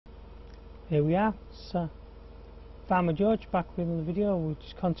Here we are, so Farmer George back with another video. We're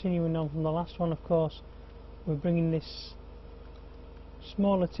just continuing on from the last one, of course. We're bringing this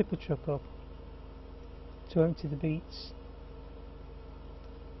smaller tipper truck up to empty the beets,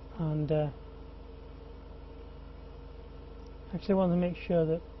 and actually I want to make sure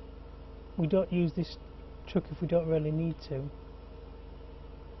that we don't use this truck if we don't really need to.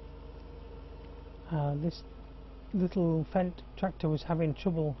 This little Fendt tractor was having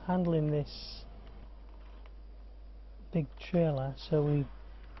trouble handling this big trailer, so we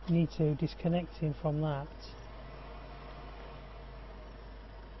need to disconnect him from that.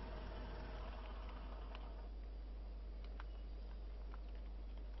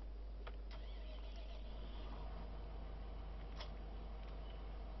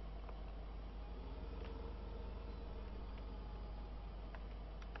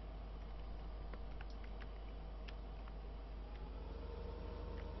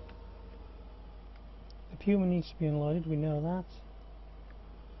 The puma needs to be unloaded, we know that.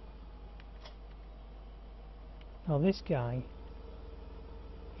 Now this guy,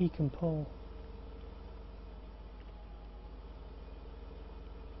 he can pull.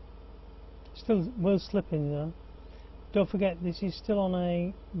 Still will slipping though. Don't forget, this is still on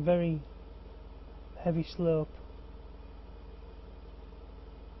a very heavy slope.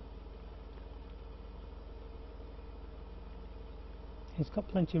 He's got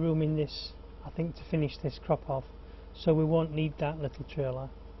plenty of room in this, I think, to finish this crop off, so we won't need that little trailer.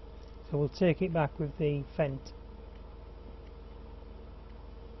 So we'll take it back with the Fendt.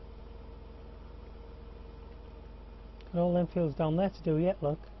 Got all them fields down there to do yet,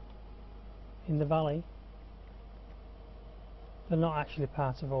 look, in the valley. They're not actually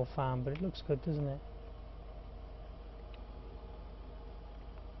part of our farm, but it looks good, doesn't it?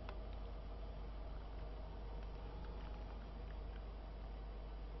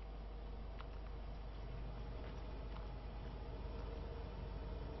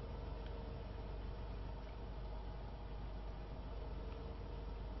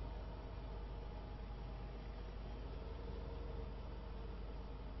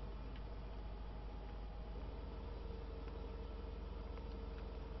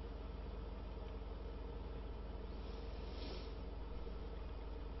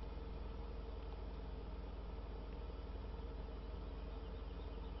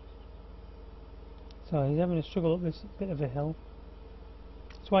 So he's having a struggle up this bit of a hill.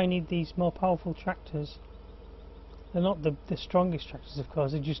 That's why you need these more powerful tractors. They're not the strongest tractors, of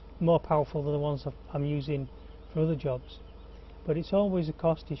course, they're just more powerful than the ones I'm using for other jobs. But it's always a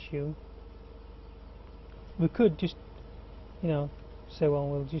cost issue. We could just, you know, say, well,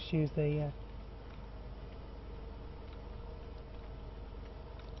 we'll just use the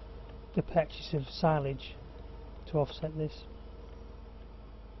purchase of silage to offset this.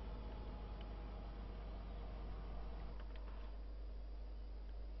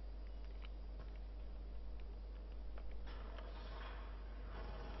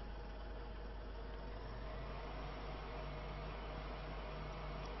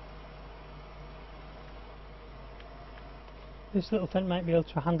 This little Fendt might be able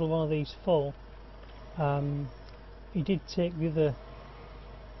to handle one of these full. He did take the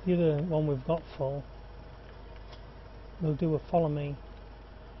other one we've got full. We'll do a follow me.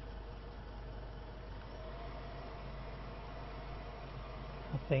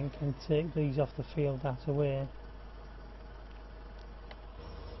 I think, and take these off the field that away.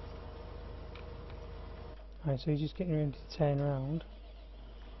 Right, so he's just getting ready to turn around.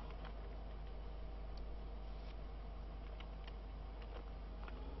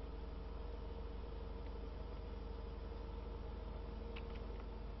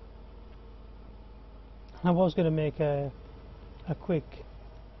 I was going to make a quick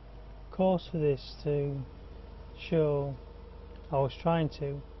course for this to show. I was trying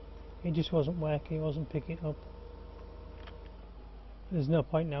to. It just wasn't working. It wasn't picking up. There's no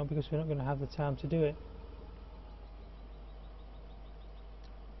point now because we're not going to have the time to do it.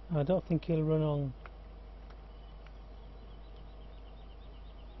 I don't think he'll run on,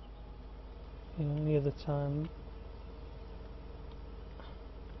 you know, any other time.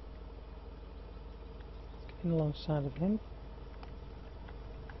 Alongside of him.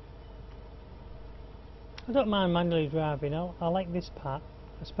 I don't mind manually driving. I like this part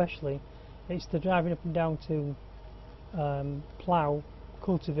especially. It's the driving up and down to plough,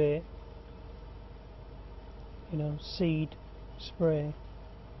 cultivate, you know, seed, spray.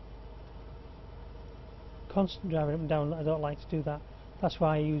 Constant driving up and down, I don't like to do that. That's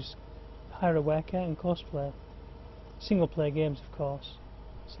why I use hire a workout and course play. Single player games, of course.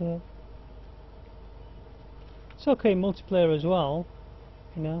 So it's okay multiplayer as well,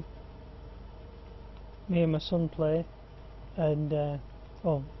 you know. me and my son play, and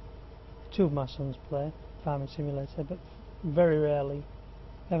well, two of my sons play Farming Simulator, but very rarely.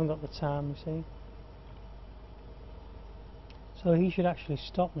 They haven't got the time, you see. So he should actually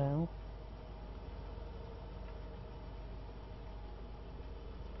stop now.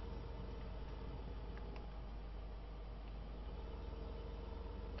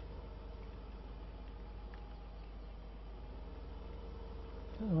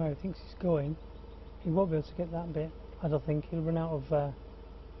 I don't know where he thinks he's going. He won't be able to get that bit. I don't think he'll run out of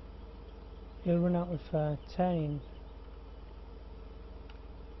turning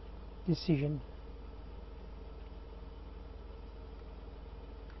decision.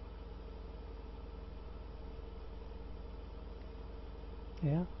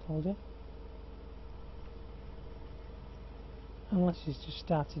 Yeah, told you. Unless he's just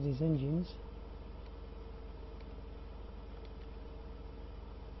started his engines.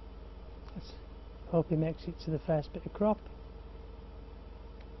 Let's hope he makes it to the first bit of crop.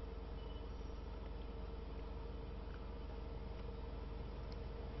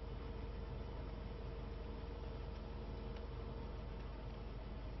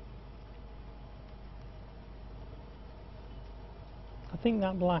 I think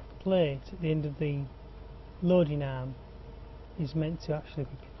that black plate at the end of the loading arm is meant to actually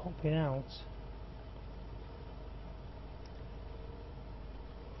be popping out.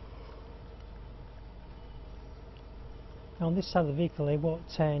 Now on this side of the vehicle he won't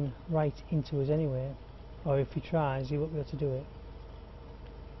turn right into us anyway, or if he tries he won't be able to do it.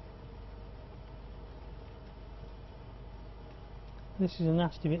 This is a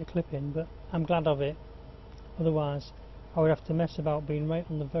nasty bit of clipping, but I'm glad of it, otherwise I would have to mess about being right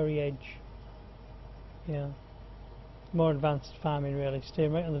on the very edge. Yeah, more advanced farming really,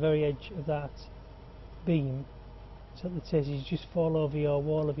 staying right on the very edge of that beam so that the tazies just fall over your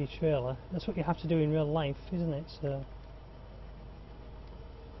wall of your trailer. That's what you have to do in real life, isn't it? So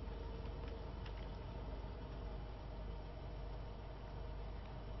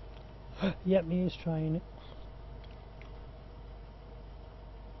yep, he is trying it.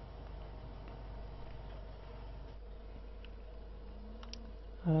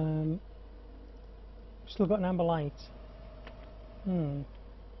 Still got an amber light.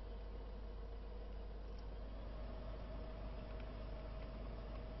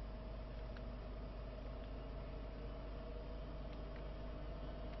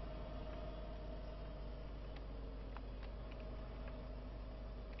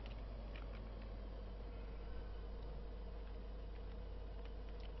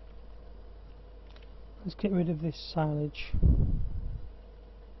 Let's get rid of this silage.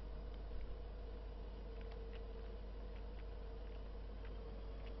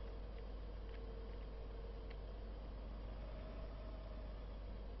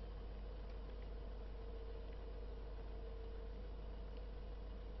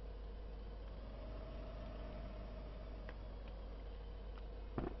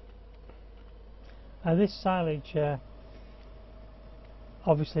 This silage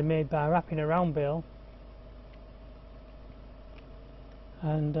obviously made by wrapping a round bale,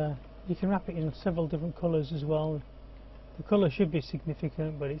 and you can wrap it in several different colours as well. The colour should be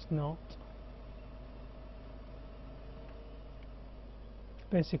significant, but it's not.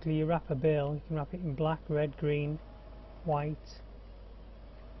 Basically you wrap a bale, you can wrap it in black, red, green, white.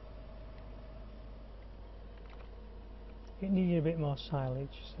 It needed a bit more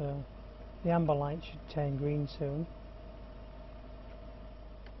silage, so the amber light should turn green soon.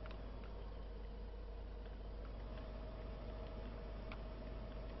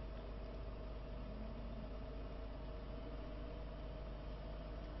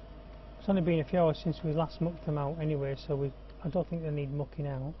 It's only been a few hours since we last mucked them out anyway, so I don't think they need mucking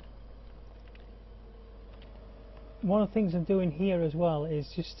out. One of the things I'm doing here as well is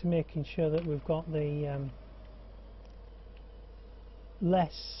just to making sure that we've got the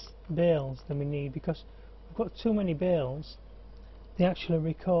less bales than we need, because we've got too many bales. They actually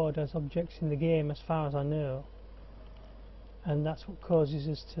record as objects in the game as far as I know, and that's what causes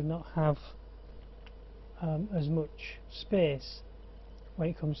us to not have as much space when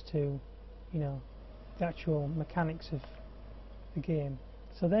it comes to, you know, the actual mechanics of the game.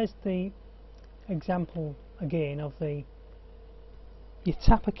 So there's the example again of the, you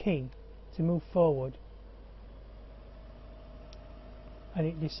tap a key to move forward and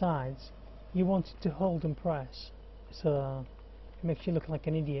it decides you want it to hold and press, so it makes you look like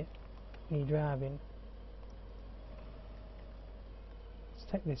an idiot when you're driving. Let's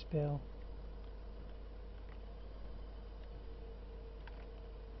take this bale.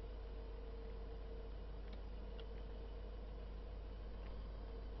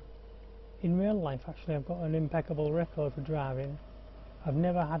 in real life actually I've got an impeccable record for driving. I've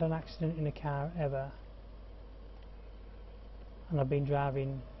never had an accident in a car ever, and I've been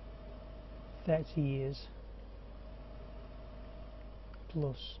driving 30 years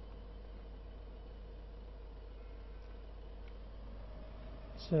plus.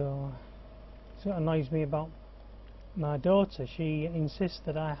 So what annoys me about my daughter, she insists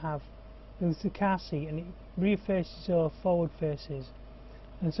that I have the car seat and it rear faces or forward faces,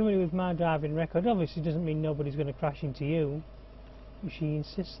 and somebody with my driving record obviously doesn't mean nobody's going to crash into you, but she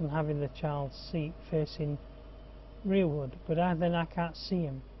insists on having the child's seat facing rearward, but then I can't see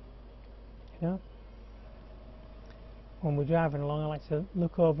him, you know. When we're driving along I like to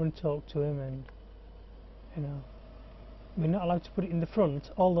look over and talk to him, and you know, we're not allowed to put it in the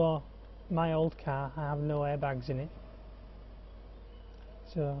front, although my old car I have no airbags in it.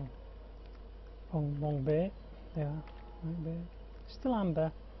 So wrong bit, there, right bit, still amber,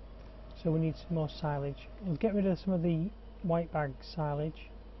 so we need some more silage. We'll get rid of some of the white bag silage.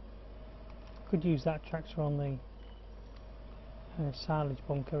 Could use that tractor on the silage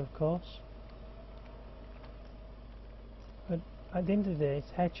bunker, of course, but at the end of the day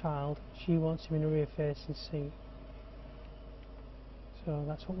it's her child, she wants him in a rear facing seat, so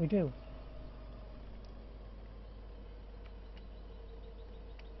that's what we do.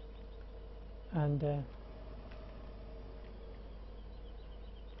 And come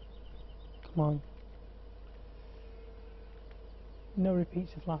on, no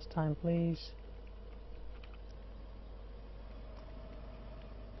repeats of last time please.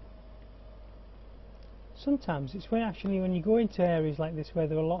 Sometimes it's when you go into areas like this where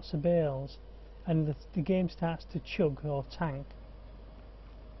there are lots of bales and the game starts to chug or tank,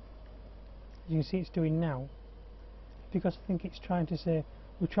 as you can see it's doing now, because I think it's trying to say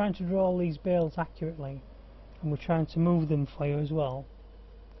we're trying to draw all these bales accurately and we're trying to move them for you as well,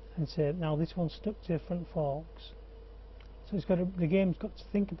 and say now this one's stuck to the front forks, so the game's got to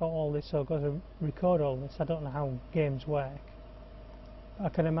think about all this, or got to record all this. I don't know how games work, but I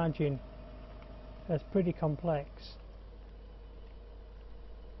can imagine that's pretty complex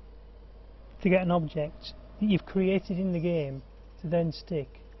to get an object that you've created in the game to then stick,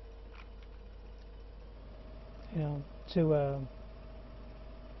 you know, to a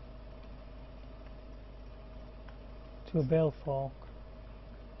bale fork.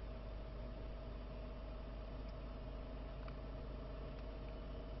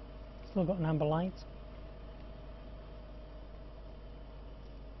 Still got an amber light.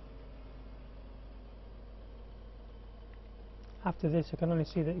 After this I can only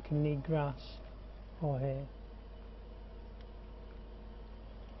see that you can need grass or hay.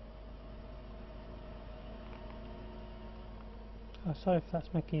 Oh, sorry if that's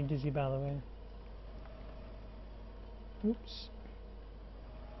making you dizzy, by the way. Oops.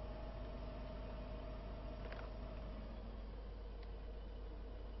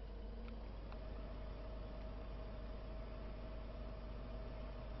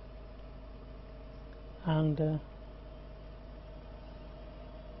 And let's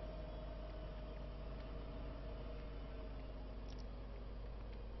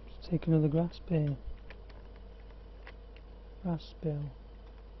take another grass bale. Grass bale.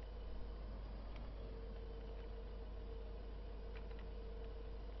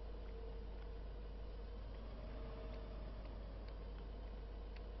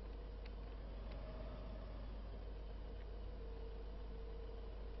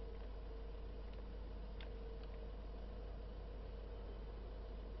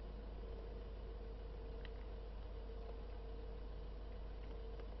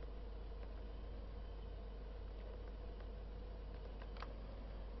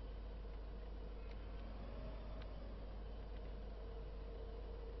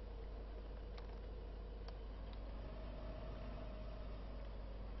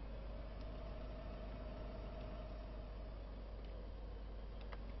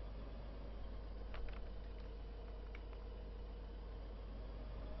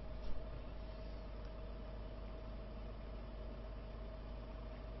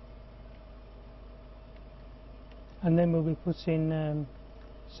 And then we'll be putting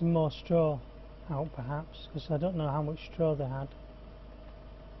some more straw out perhaps, because I don't know how much straw they had.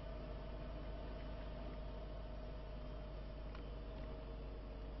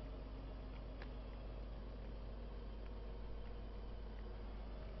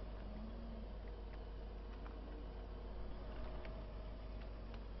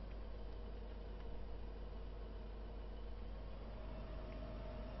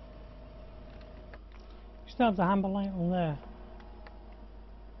 Still have the amber light on there.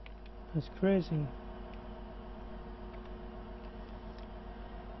 That's crazy.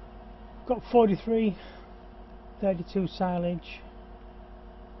 Got 43, 32 silage,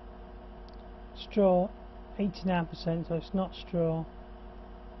 straw 89%, so it's not straw,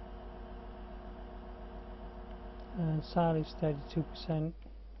 and silage 32%.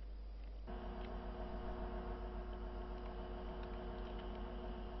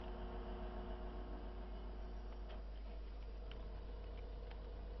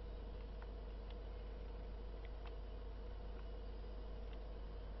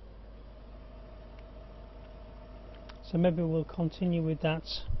 So maybe we'll continue with that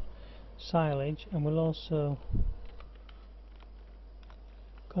silage, and we'll also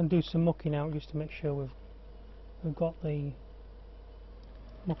go and do some mucking out just to make sure we've got the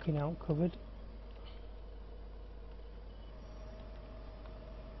mucking out covered.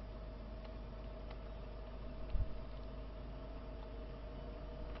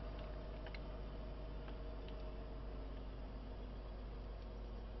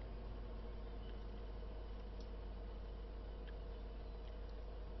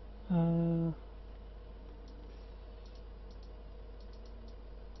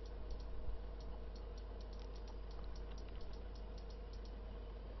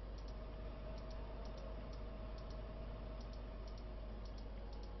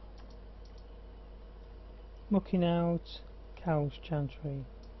 Mucking out cow's chantry.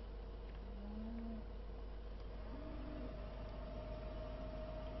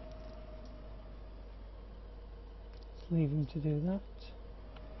 Let's leave him to do that.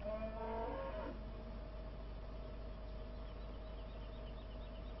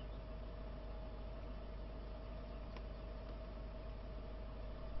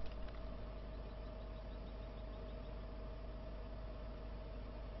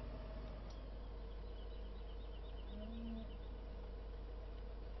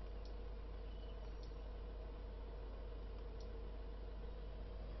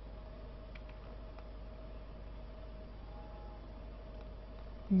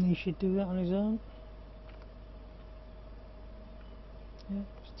 He should do that on his own. Yeah,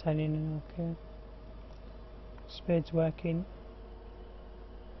 it's 10 in and okay. Spade's working.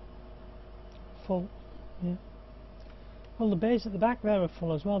 Full. Yeah. Well, the bays at the back there are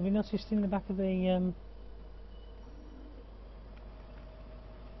full as well. Have you noticed in the back of the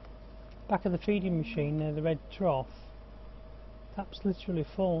feeding machine there, the red trough? That's literally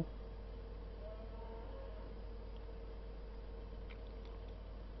full.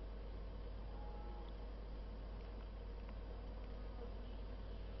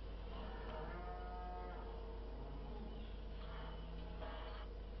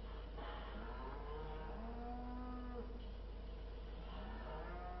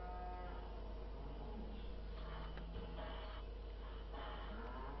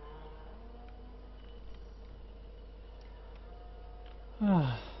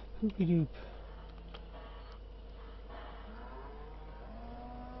 Ah, poopy doop.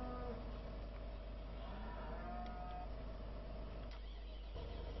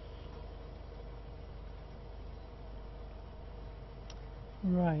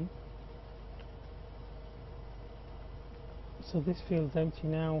 Right. So this field's empty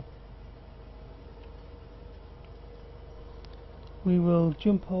now. We will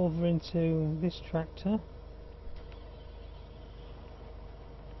jump over into this tractor.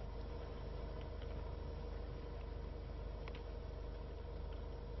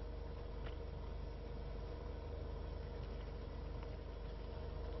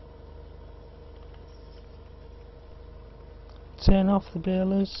 Turn off the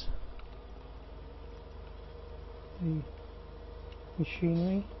balers, the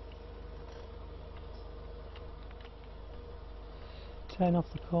machinery, turn off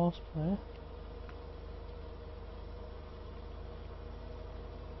the course player,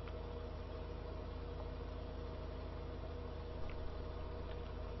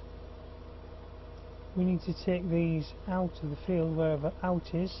 we need to take these out of the field wherever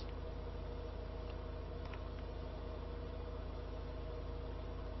out is.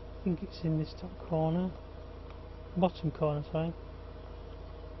 I think it's in this top corner, bottom corner, sorry.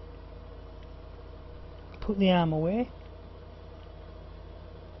 Put the arm away.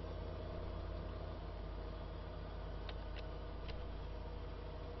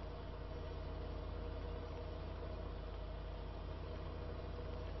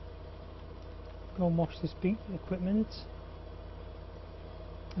 Go and wash this beat equipment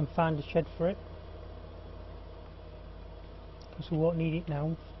and find a shed for it, because we won't need it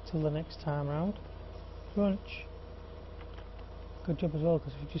now till the next time round. Crunch. Good job as well,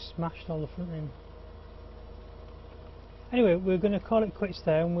 because we've just smashed all the front rim. Anyway, we're going to call it quits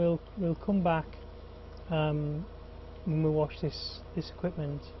there, and we'll come back when we wash this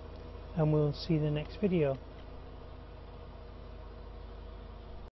equipment. and we'll see you in the next video.